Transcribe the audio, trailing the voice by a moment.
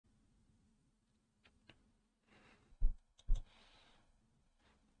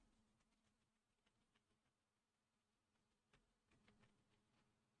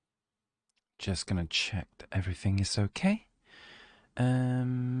Just gonna check that everything is okay.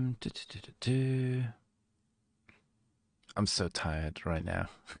 I'm so tired right now.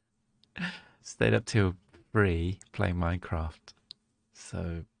 Stayed up till 3 playing Minecraft.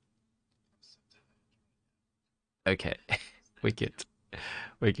 So, okay, we're good.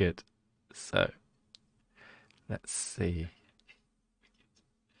 We're good. So, let's see.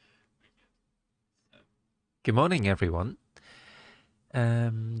 Good morning, everyone.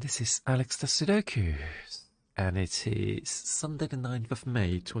 This is Alex the Sudoku, and it is Sunday the 9th of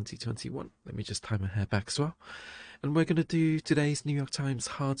May 2021. Let me just tie my hair back as well. And we're going to do today's New York Times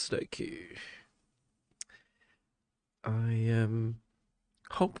Hard Sudoku. I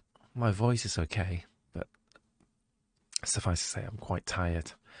hope my voice is okay, but suffice to say, I'm quite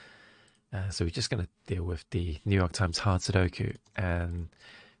tired. So we're just going to deal with the New York Times Hard Sudoku and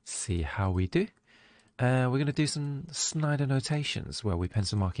see how we do. We're going to do some Snyder notations where we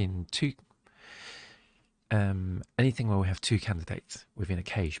pencil mark in anything where we have two candidates within a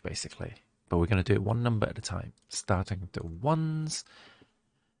cage, basically. But we're going to do it one number at a time, starting with the ones,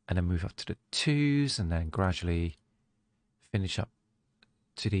 and then move up to the twos, and then gradually finish up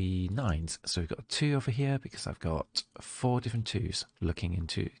to the nines. So we've got a 2 over here because I've got 4 different 2s looking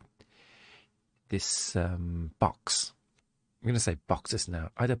into this box. I'm going to say boxes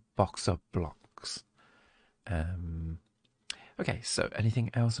now, either box or blocks. Okay, so anything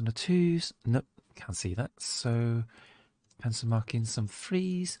else on the 2s? Nope, can't see that. So pencil mark in some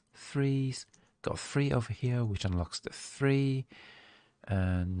 3s. Got a 3 over here, which unlocks the 3.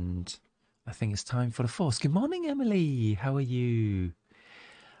 And I think it's time for the 4s. Good morning, Emily. How are you?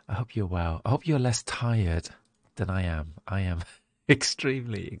 I hope you're well. I hope you're less tired than I am. I am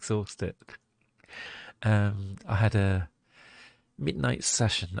extremely exhausted. I had a midnight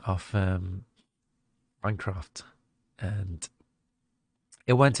session of Minecraft, and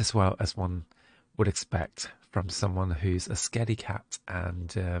it went as well as one would expect from someone who's a scaredy cat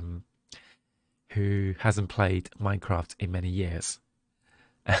and who hasn't played Minecraft in many years.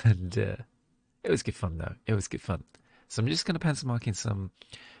 And it was good fun, though. It was good fun. So I'm just going to pencil mark in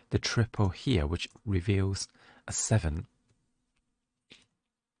the triple here, which reveals a 7.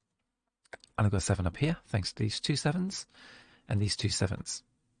 And I've got a 7 up here, thanks to these 2 7s and these 2 7s.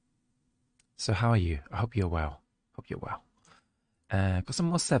 So how are you? I hope you're well. Hope you're well. Got some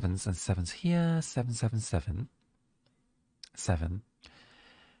more 7s and 7s here. 7, 7, 7. 7.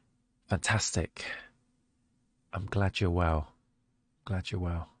 Fantastic. I'm glad you're well. Glad you're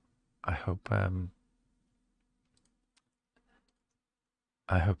well. I hope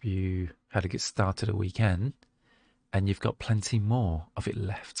you had a good start to the weekend and you've got plenty more of it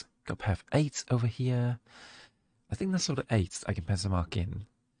left. Got a pair of 8s over here. I think that's all the 8s I can pencil mark in.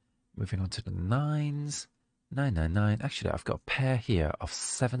 Moving on to the 9s. 9, 9, 9. Actually, I've got a pair here of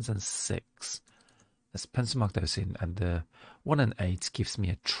 7s and 6. Let's pencil mark those in. And the 1 and 8 gives me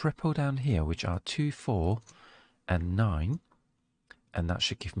a triple down here, which are 2, 4, and 9. And that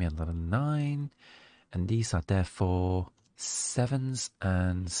should give me another 9. And these are therefore 7s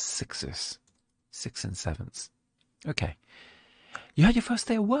and 6s. 6 and 7s. Okay. You had your first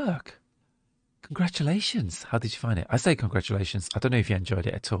day of work. Congratulations. How did you find it? I say congratulations. I don't know if you enjoyed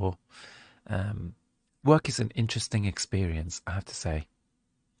it at all. Work is an interesting experience, I have to say.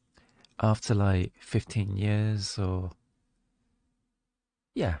 After like 15 years or...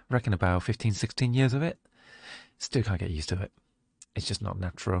 yeah, reckon about 15, 16 years of it. Still can't get used to it. It's just not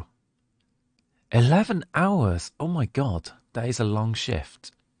natural. 11 hours! Oh my god, that is a long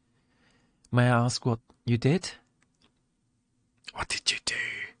shift. May I ask what you did? What did you do?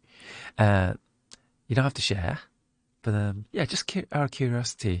 You don't have to share, but yeah, just out of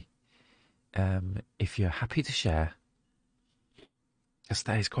curiosity, if you're happy to share, because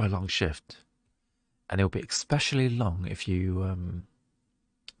that is quite a long shift, and it'll be especially long if you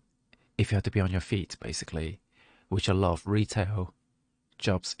have to be on your feet, basically, which a lot of retail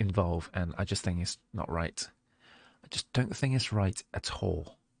jobs involve, and I just think it's not right. I just don't think it's right at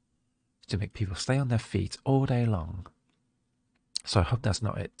all to make people stay on their feet all day long. So I hope that's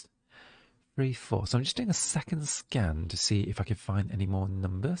not it. 3, 4. So I'm just doing a second scan to see if I can find any more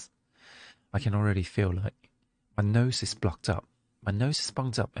numbers. I can already feel like my nose is blocked up. My nose is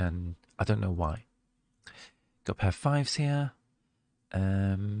bunged up and I don't know why. Got a pair of 5s here.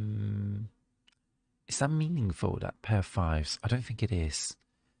 Is that meaningful, that pair of 5s? I don't think it is.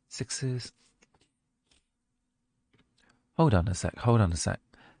 6s. Hold on a sec.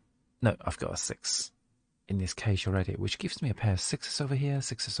 No, I've got a 6 in this case already, which gives me a pair of 6s over here,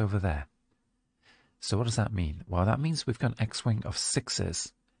 6s over there. So what does that mean? Well, that means we've got an X-wing of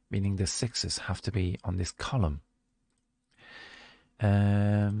 6s, meaning the 6s have to be on this column.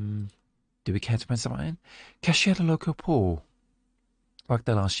 Do we care to pencil that in? Cashier at a local pool. Like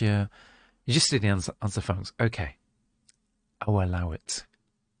the last year. You just didn't answer phones. Okay. I will allow it.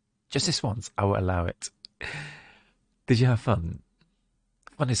 Just this once, I will allow it. Did you have fun?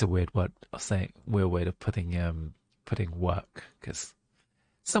 Fun is a weird word. I'll say weird way of putting work, because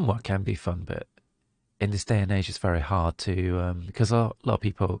some work can be fun, but in this day and age, it's very hard to because a lot of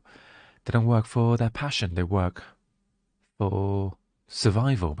people, they don't work for their passion. They work for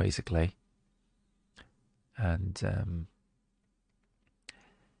survival, basically. And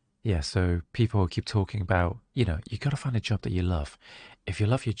yeah, so people keep talking about, you got to find a job that you love. If you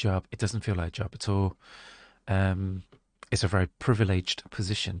love your job, it doesn't feel like a job at all. It's a very privileged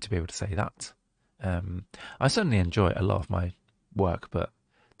position to be able to say that. I certainly enjoy a lot of my work, but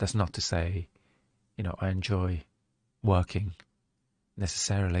that's not to say, I enjoy working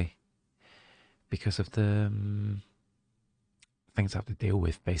necessarily because of the things I have to deal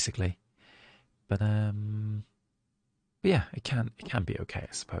with, basically. But yeah, it can be okay,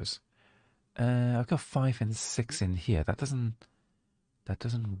 I suppose. I've got 5 and 6 in here. That doesn't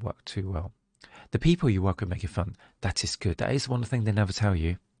work too well. The people you work with make it fun. That is good. That is one thing they never tell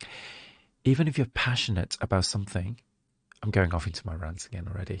you. Even if you're passionate about something, I'm going off into my rants again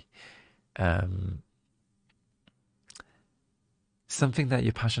already. Something that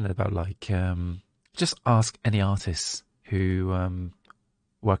you're passionate about, like just ask any artists who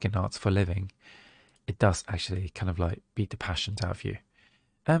work in arts for a living. It does actually kind of like beat the passion out of you.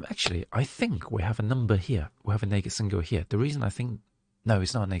 Actually, I think we have a number here. We have a naked single here. The reason I think, no,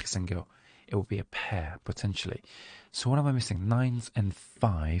 it's not a naked single. It will be a pair, potentially. So what am I missing? 9s and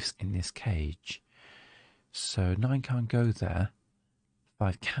 5s in this cage. So 9 can't go there.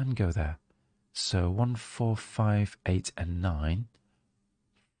 5 can go there. So 1, 4, 5, 8, and 9.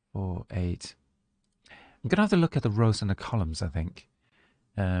 4, 8. I'm going to have to look at the rows and the columns, I think.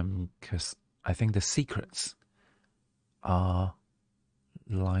 Because I think the secrets are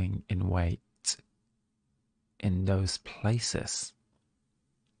lying in wait in those places.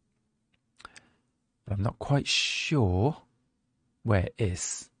 But I'm not quite sure where it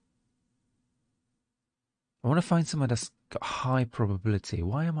is. I want to find somewhere that's got high probability.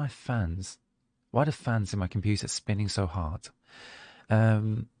 Why are the fans in my computer spinning so hard?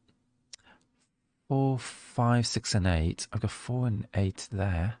 4, 5, 6, and 8. I've got 4 and 8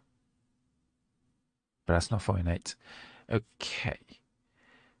 there. But that's not 4 and 8. Okay.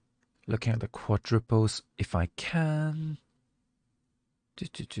 Looking at the quadruples, if I can. This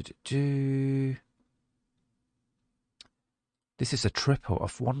is a triple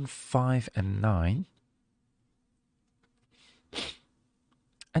of 1, 5, and 9.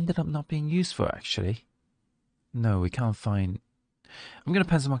 Ended up not being useful, actually. No, we can't find... I'm going to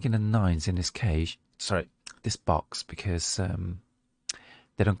pencil mark in the 9s in this cage. Sorry, this box, because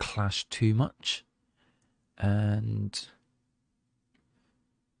they don't clash too much. And...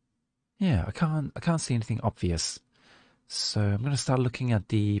 yeah, I can't see anything obvious. So I'm going to start looking at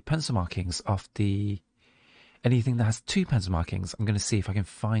the pencil markings of anything that has 2 pencil markings. I'm going to see if I can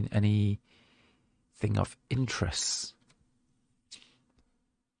find anything of interest.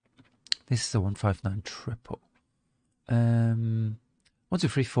 This is a 159 triple. 1, 2,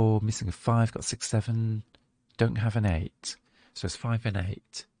 3, 4, missing a 5, got 6, 7, don't have an 8. So it's 5 and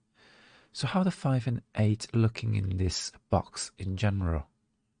 8. So how are the 5 and 8 looking in this box in general?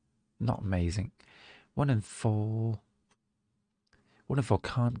 Not amazing. 1 and 4. 1 and 4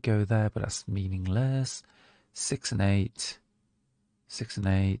 can't go there, but that's meaningless. 6 and 8. 6 and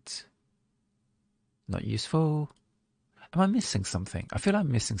 8. Not useful. Am I missing something? I feel I'm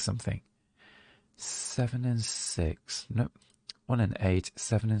missing something. 7 and 6. Nope. 1 and 8.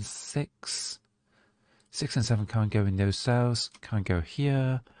 7 and 6. 6 and 7 can't go in those cells. Can't go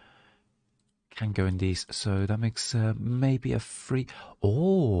here. Can go in these. So that makes maybe a free...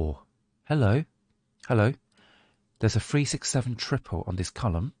 oh! Hello. Hello. There's a 3, 6, 7 triple on this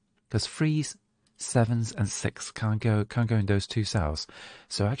column. Because 3s, 7s, and 6 can't go in those 2 cells.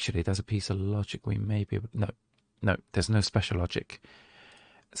 So actually, there's a piece of logic we may be able... No, there's no special logic.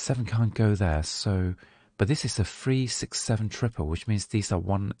 7 can't go there, so... but this is a 3, 6, 7 triple, which means these are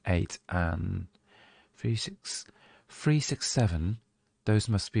 1, 8, and... 3, 6... 3, 6, 7... those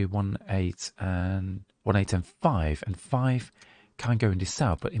must be 1, 8, and... 1, 8, and 5. And 5 can't go in this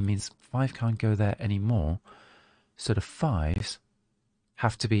cell, but it means 5 can't go there anymore. So the 5s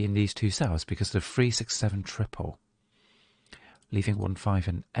have to be in these 2 cells, because of the 3, 6, 7 triple. Leaving 1, 5,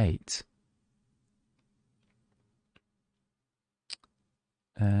 and 8.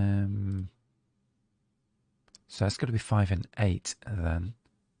 So that's got to be 5 and 8 then.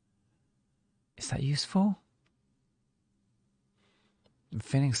 Is that useful? I'm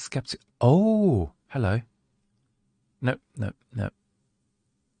feeling skeptical. Oh, hello. No, no, no.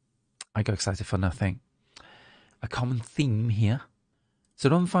 I got excited for nothing. A common theme here. So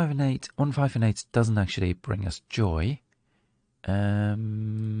 1, 5 and 8, 1, 5 and 8 doesn't actually bring us joy.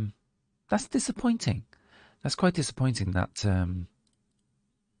 That's disappointing. That's quite disappointing that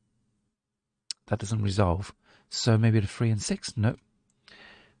that doesn't resolve. So maybe the 3 and 6? No.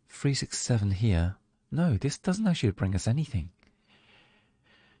 3, 6, 7 here. No, this doesn't actually bring us anything.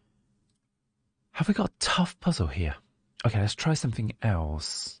 Have we got a tough puzzle here? Okay, let's try something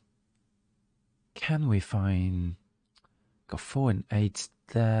else. Can we find... Got 4 and 8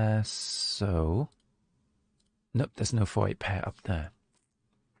 there, so... Nope, there's no 4-8 pair up there.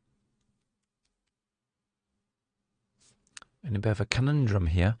 And a bit of a conundrum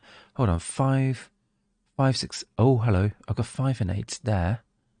here. Hold on, 5, 5, 6... Oh, hello. I've got 5 and 8 there.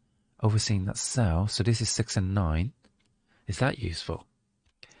 Overseeing that cell. So this is 6 and 9. Is that useful?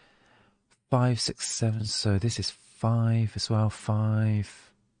 5, 6, 7. So this is 5 as well.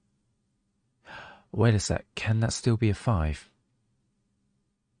 5. Wait a sec. Can that still be a 5?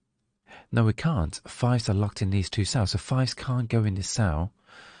 No, we can't. 5s are locked in these two cells. So 5s can't go in this cell.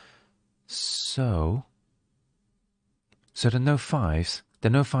 So there are no 5s. There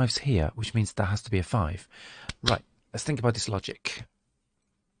are no 5s here, which means that has to be a 5. Right. Let's think about this logic.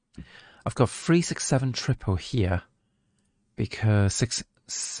 I've got 3, 6, 7 triple here because 6,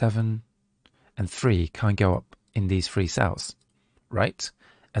 7, and 3 can't go up in these 3 cells, right?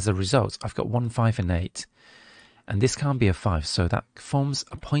 As a result, I've got 1, 5, and 8, and this can't be a 5, so that forms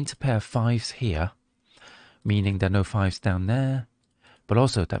a pointer pair of 5s here, meaning there are no 5s down there, but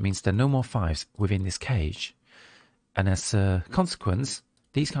also that means there are no more 5s within this cage, and as a consequence,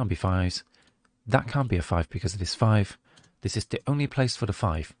 these can't be 5s, that can't be a 5 because of this 5. This is the only place for the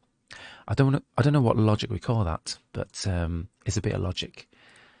 5. I don't know what logic we call that, but it's a bit of logic.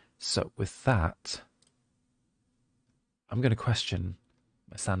 So with that, I'm going to question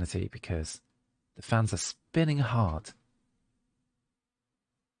my sanity because the fans are spinning hard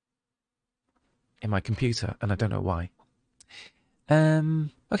in my computer, and I don't know why.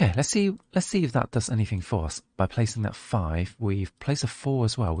 Okay, let's see if that does anything for us. By placing that 5, we've placed a 4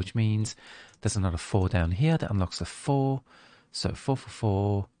 as well, which means there's another 4 down here that unlocks a 4. So 4 for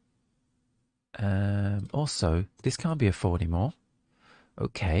 4. Also, this can't be a 4 anymore.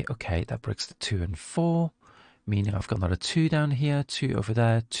 Okay, that breaks the 2 and 4, meaning I've got another 2 down here, 2 over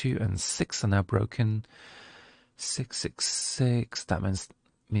there, 2 and 6 are now broken. 6, 6, 6, that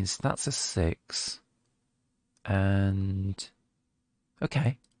means that's a 6. And,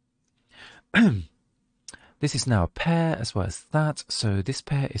 okay. This is now a pair as well as that, so this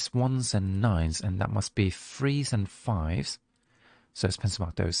pair is 1s and 9s, and that must be 3s and 5s. So let's pencil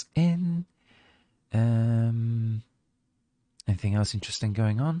mark those in. Anything else interesting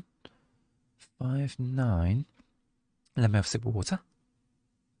going on? 5, 9. Let me have a sip of water.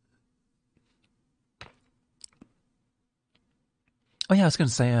 Oh yeah, I was going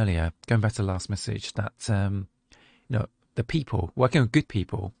to say earlier, going back to the last message, that you know, the people working with good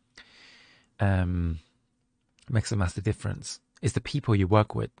people makes a massive difference. It's the people you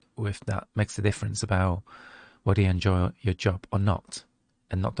work with that makes the difference about whether you enjoy your job or not,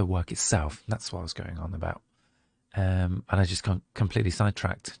 and not the work itself. That's what I was going on about. And I just got completely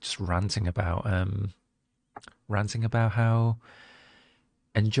sidetracked, just ranting about how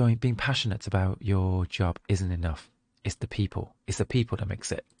being passionate about your job isn't enough. It's the people. It's the people that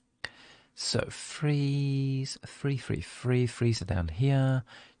makes it. So threes are down here.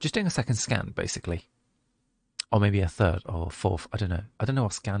 Just doing a second scan, basically. Or maybe a third or fourth. I don't know. I don't know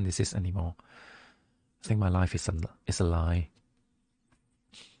what scan this is anymore. I think my life is a lie.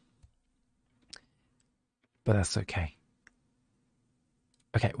 But that's okay.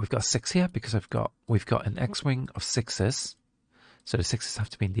 Okay, we've got a 6 here because we've got an X-wing of 6s. So the 6s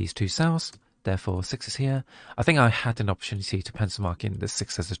have to be in these two cells. Therefore, 6 is here. I think I had an opportunity to pencil mark in the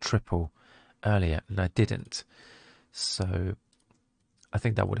 6 as a triple earlier, and I didn't. So I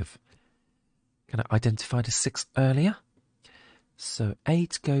think that would have kind of identified a 6 earlier. So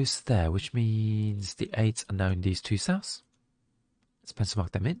 8 goes there, which means the 8s are now in these two cells. Let's pencil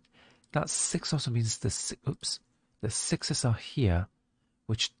mark them in. That 6 also means the 6s are here,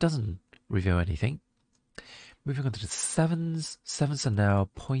 which doesn't reveal anything. Moving on to the 7s. 7s are now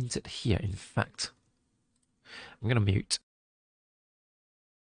pointed here, in fact. I'm going to mute.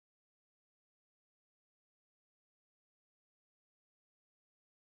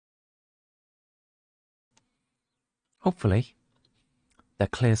 Hopefully, that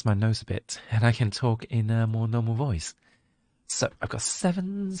clears my nose a bit, and I can talk in a more normal voice. So, I've got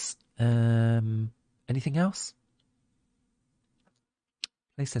 7s. Anything else?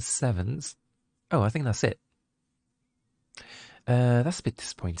 They said 7s. Oh, I think that's it. That's a bit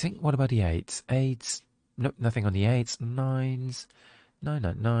disappointing. What about the 8s? 8s. Nope, nothing on the 8s. 9s.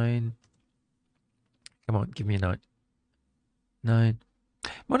 999. Come on, give me a 9. 9.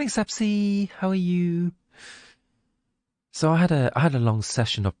 Morning, Sapsy. How are you? So I had a long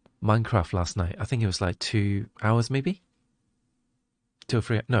session of Minecraft last night. I think it was like 2 hours, maybe 2 or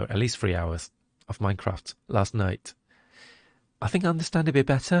 3. No, at least 3 hours of Minecraft last night. I think I understand a bit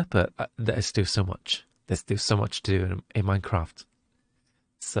better, but there's still so much. There's still so much to do in Minecraft.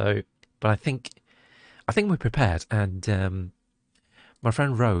 So, but I think we're prepared, and my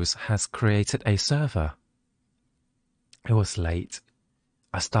friend Rose has created a server. It was late.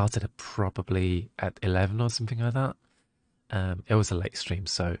 I started it probably at 11 or something like that. It was a late stream,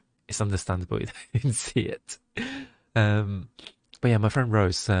 so it's understandable you didn't see it. But yeah, my friend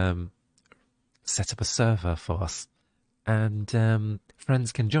Rose set up a server for us, and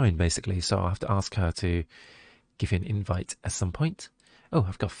friends can join basically. So I have to ask her to give you an invite at some point. Oh,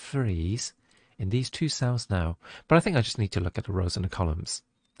 I've got freeze in these 2 cells now, but I think I just need to look at the rows and the columns.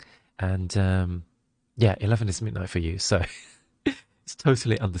 And yeah, 11 is midnight for you, so it's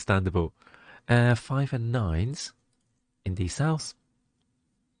totally understandable. 5 and 9s in these cells.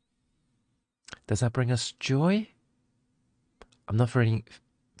 Does that bring us joy? I'm not feeling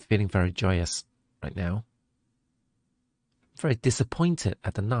very joyous right now. I'm very disappointed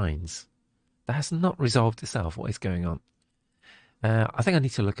at the 9s. That has not resolved itself. What is going on? I think I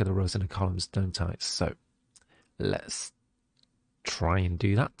need to look at the rows and the columns, don't I? So let's try and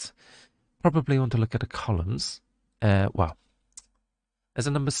do that. Probably want to look at the columns. Well, there's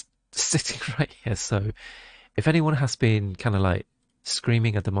a number sitting right here. So if anyone has been kind of like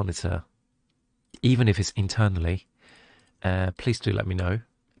screaming at the monitor, even if it's internally, please do let me know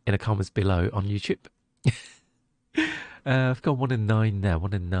in the comments below on YouTube. I've got 1 and 9 there.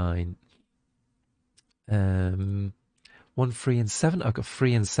 1 and 9. 1, 3, and 7. I've got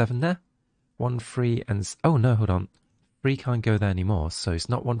 3 and 7 there. 1, 3, and... Oh, no, hold on. 3 can't go there anymore, so it's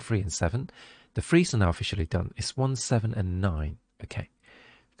not 1, 3, and 7. The 3s are now officially done. It's 1, 7, and 9. Okay.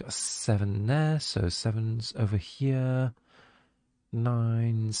 Got a 7 there, so 7's over here.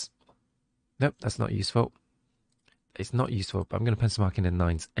 9's... Nope, that's not useful. It's not useful, but I'm going to pencil mark in the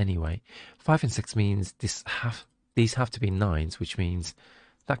 9's anyway. 5 and 6 means these have to be 9's, which means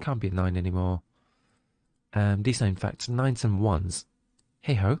that can't be a 9 anymore. These are in fact 9's and 1's.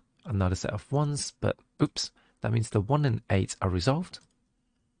 Hey ho, another set of 1's, but oops, that means the 1 and 8 are resolved.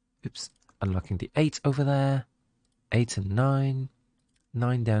 Oops, unlocking the 8 over there. 8 and 9.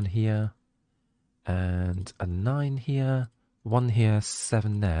 9 down here. And a 9 here. 1 here,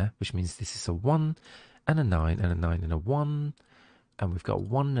 7 there, which means this is a 1 and a 9 and a 9 and a 1. And we've got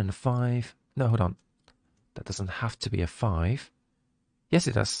 1 and a 5. No, hold on. That doesn't have to be a 5. Yes,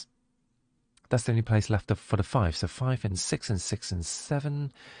 it does. That's the only place left for the 5. So 5 and 6 and 6 and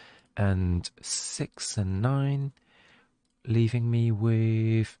 7 and 6 and 9, leaving me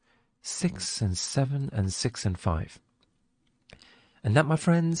with 6 and 7 and 6 and 5. And that, my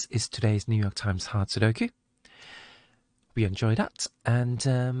friends, is today's New York Times Hard Sudoku. We enjoyed that,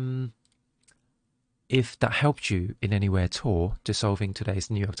 and if that helped you in any way at all to solving today's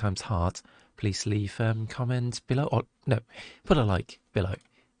New York Times Hard, please leave a comment below, or no, put a like below.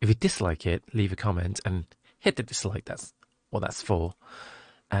 If you dislike it, leave a comment and hit the dislike. That's what that's for.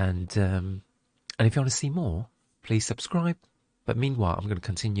 And if you want to see more, please subscribe. But meanwhile, I'm going to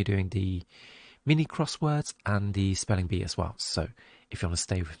continue doing the mini crosswords and the spelling bee as well. So if you want to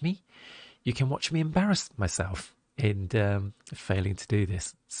stay with me, you can watch me embarrass myself in failing to do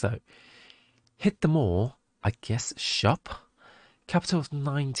this. So hit them all, I guess. Shop. Capital of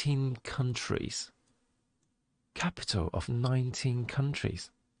 19 countries. Capital of 19 countries.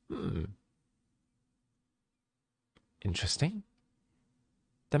 Interesting.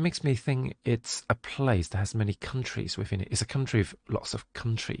 That makes me think it's a place that has many countries within it. It's a country of lots of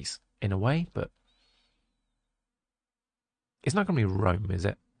countries in a way, but it's not going to be Rome, is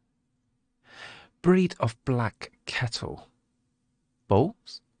it? Breed of black kettle.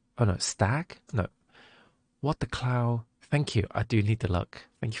 Bulls? Oh no, stag? No. What the cloud... Thank you, I do need the luck.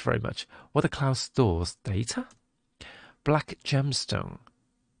 Thank you very much. What the cloud stores data? Black gemstone.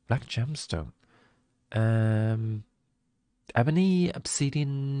 Black gemstone. Ebony,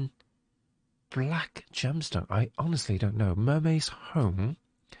 obsidian, black gemstone. I honestly don't know. Mermaid's home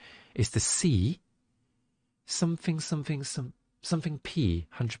is the sea. Something P,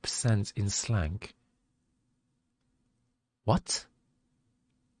 100% in slang. What?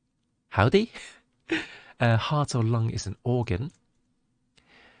 Howdy? Heart or lung is an organ.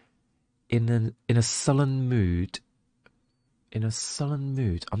 In a sullen mood. In a sullen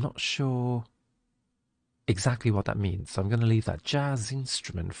mood. I'm not sure exactly what that means, so I'm going to leave that. Jazz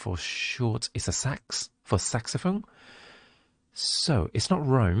instrument for short is a sax, for saxophone. So, it's not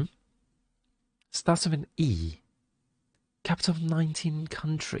Rome. Starts with an E. Capital of 19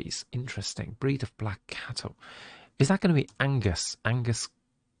 countries. Interesting. Breed of black cattle. Is that going to be Angus? Angus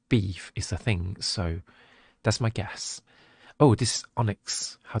beef is the thing, so that's my guess. Oh, this is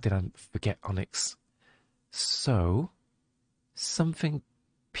onyx. How did I forget onyx? So, something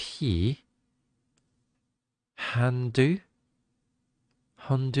P. Handu?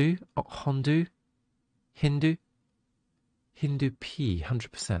 Hondu? Oh, Hondu? Hindu? Hindu P,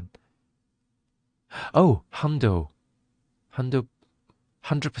 100%. Oh, Hundo. Hundo,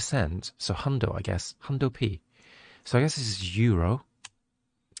 100%. So Hundo, I guess. Hundo P. So I guess this is Euro.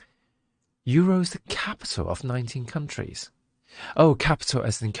 Euro is the capital of 19 countries. Oh, capital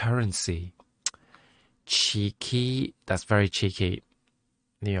as in currency. Cheeky. That's very cheeky.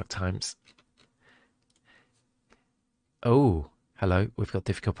 New York Times. Oh, hello. We've got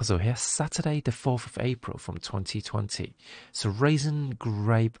difficult puzzle here. Saturday, the 4th of April from 2020. So raisin,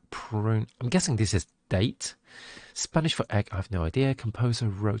 grape, prune. I'm guessing this is date. Spanish for egg, I have no idea. Composer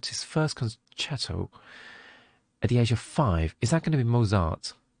wrote his first concerto at the age of 5. Is that going to be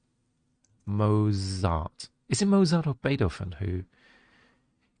Mozart? Mozart. Is it Mozart or Beethoven who...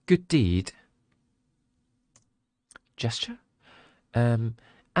 Good deed. Gesture?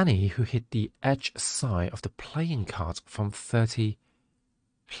 Annie, who hit the edge side of the playing card from 30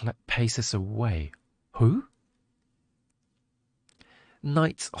 paces away. Who?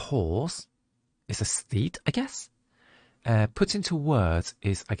 Knight's horse is a steed, I guess. Put into words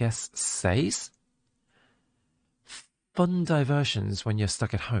is, I guess, says. Fun diversions when you're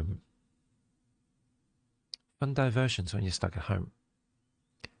stuck at home. Fun diversions when you're stuck at home.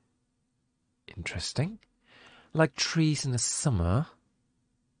 Interesting. Like trees in the summer,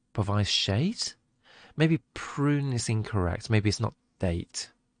 provides shade. Maybe prune is incorrect. Maybe it's not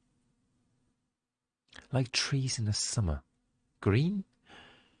date. Like trees in the summer. Green?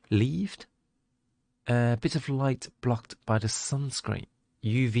 Leaved? A bit of light blocked by the sunscreen.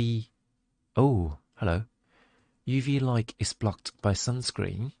 UV. Oh, hello. UV light is blocked by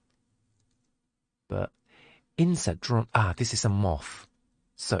sunscreen. But insect drawn. Ah, this is a moth.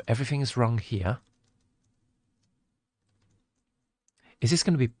 So everything is wrong here. Is this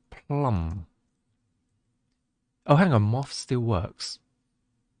going to be plum? Oh, hang on. Moth still works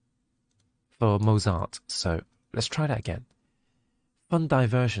for Mozart. So let's try that again. Fun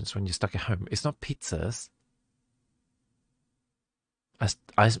diversions when you're stuck at home. It's not pizzas.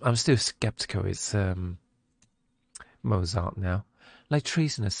 I'm still skeptical. It's Mozart now. Like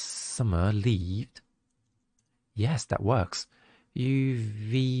trees in the summer, leaved. Yes, that works.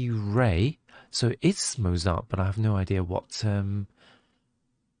 UV ray. So it's Mozart, but I have no idea what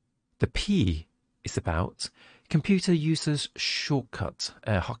the P is about. Computer users shortcut.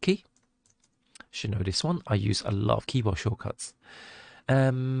 Hockey. Should know this one. I use a lot of keyboard shortcuts.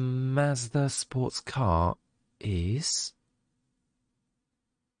 Mazda sports car is...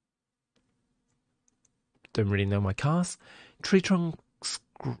 Don't really know my cars. Tree trunk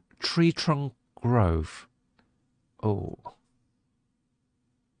grove. Oh.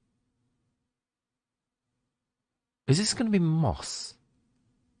 Is this going to be moss?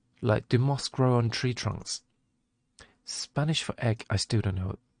 Like, do moss grow on tree trunks? Spanish for egg, I still don't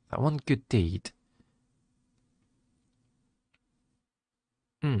know. That one, good deed.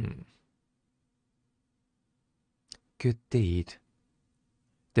 Good deed.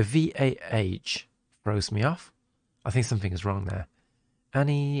 The VAH throws me off. I think something is wrong there.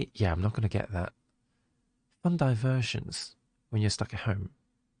 Annie, yeah, I'm not going to get that. Fun diversions when you're stuck at home.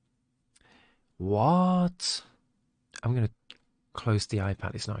 What? I'm going to close the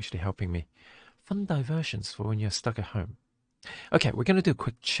iPad. It's not actually helping me. Fun diversions for when you're stuck at home. Okay, we're going to do a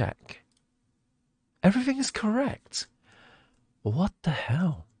quick check. Everything is correct. What the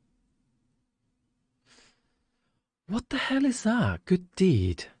hell? What the hell is that? Good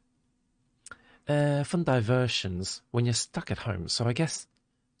deed. Fun diversions when you're stuck at home. So I guess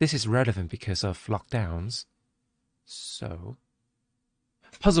this is relevant because of lockdowns. So,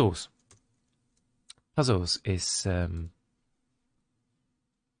 puzzles. Puzzles is... So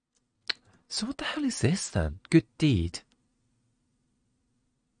what the hell is this then? Good deed.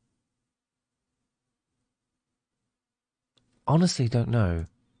 Honestly, don't know.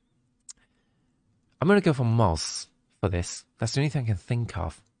 I'm going to go for moss for this. That's the only thing I can think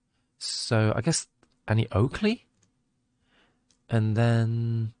of. So I guess Annie Oakley? And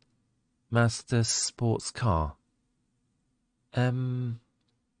then Master Sports Car. Is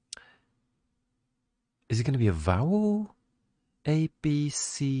it going to be a vowel? A, B,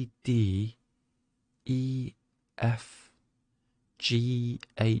 C, D, E, F, G,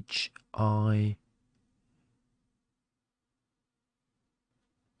 H, I.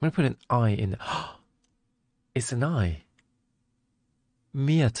 I'm going to put an I in there. It's an I.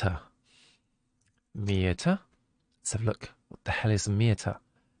 Meter. Meter. Let's have a look. What the hell is a meter?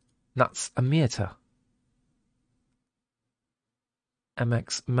 That's a meter.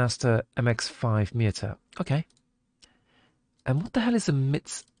 MX Master MX5 meter. Okay. And what the hell is a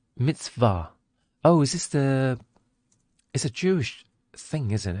mitzvah? Oh, is this the... It's a Jewish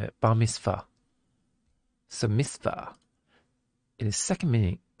thing, isn't it? Bar mitzvah. So mitzvah. In its second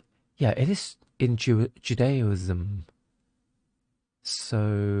meaning. Yeah, it is in Judaism.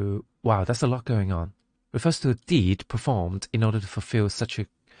 So, wow, that's a lot going on. Refers to a deed performed in order to fulfill such a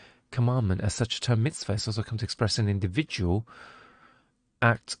commandment. As such a term mitzvah has also come to express an individual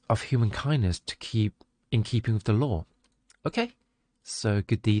act of human kindness to keep in keeping with the law. Okay, so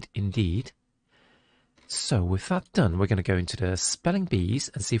good deed indeed. So with that done, we're going to go into the spelling bees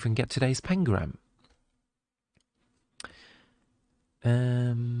and see if we can get today's pengram.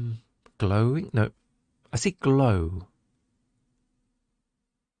 Glowing? No, I see glow.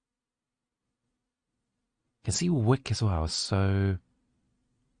 I can see wick as well, so...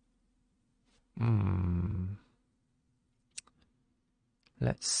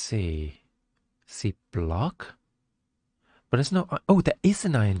 Let's see. See block? But there's no... Oh, there is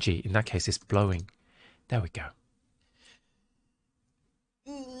an ing. In that case, it's blowing. There we go.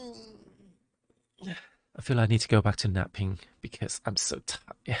 I feel I need to go back to napping because I'm so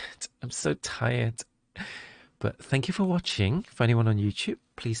tired. I'm so tired. But thank you for watching. For anyone on YouTube,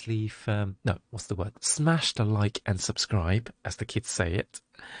 please leave... no, what's the word? Smash the like and subscribe, as the kids say it.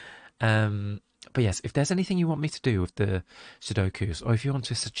 But yes, if there's anything you want me to do with the Sudokus, or if you want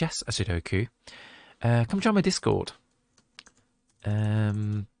to suggest a Sudoku, come join my Discord.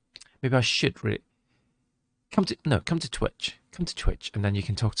 Maybe I should come to Twitch. Come to Twitch, and then you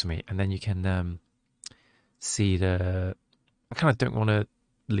can talk to me, and then you can see the... I kind of don't want to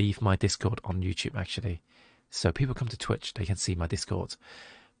leave my Discord on YouTube, actually. So people come to Twitch, they can see my Discord.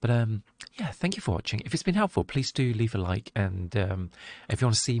 But yeah, thank you for watching. If it's been helpful, please do leave a like. And if you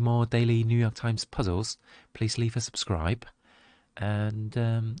want to see more daily New York Times puzzles, please leave a subscribe. And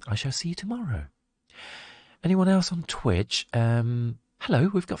I shall see you tomorrow. Anyone else on Twitch?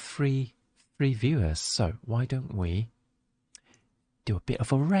 Hello, we've got three viewers. So why don't we do a bit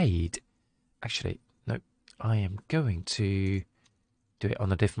of a raid? Actually, no, I am going to do it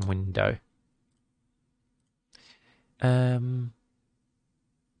on a different window.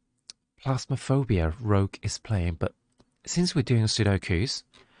 Plasmophobia Rogue is playing, but since we're doing Sudokus,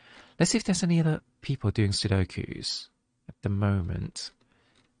 let's see if there's any other people doing Sudokus at the moment.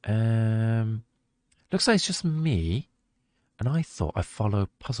 Looks like it's just me, and I thought I follow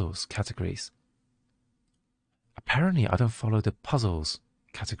puzzles categories. Apparently I don't follow the puzzles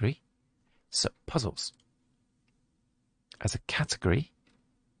category. So, puzzles. As a category.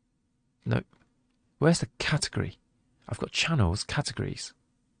 No. Where's the category? I've got channels, categories.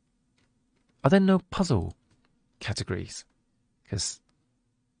 Are there no puzzle categories? Because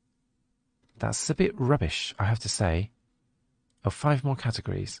that's a bit rubbish, I have to say. Oh, 5 more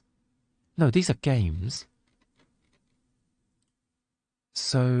categories. No, these are games.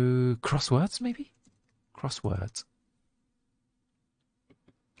 So, crosswords, maybe? Crosswords.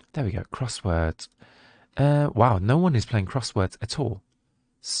 There we go, crosswords. Wow, no one is playing crosswords at all.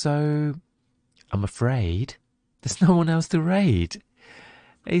 So, I'm afraid there's no one else to raid.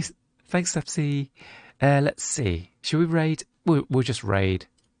 Thanks, Sepsi. Let's see. Should we raid? We'll just raid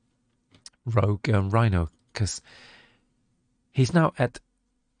Rogue Rhino, because he's now at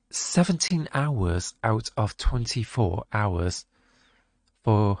 17 hours out of 24 hours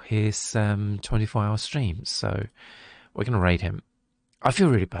for his 24-hour stream. So we're going to raid him. I feel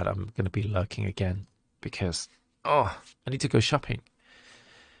really bad. I'm going to be lurking again because, I need to go shopping.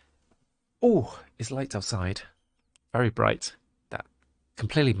 Oh, it's light outside. Very bright. That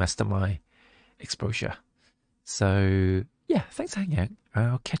completely messed up my exposure. So, yeah, thanks for hanging out.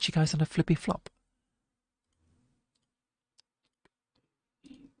 I'll catch you guys on a flippy flop.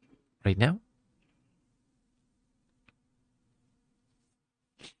 Right now.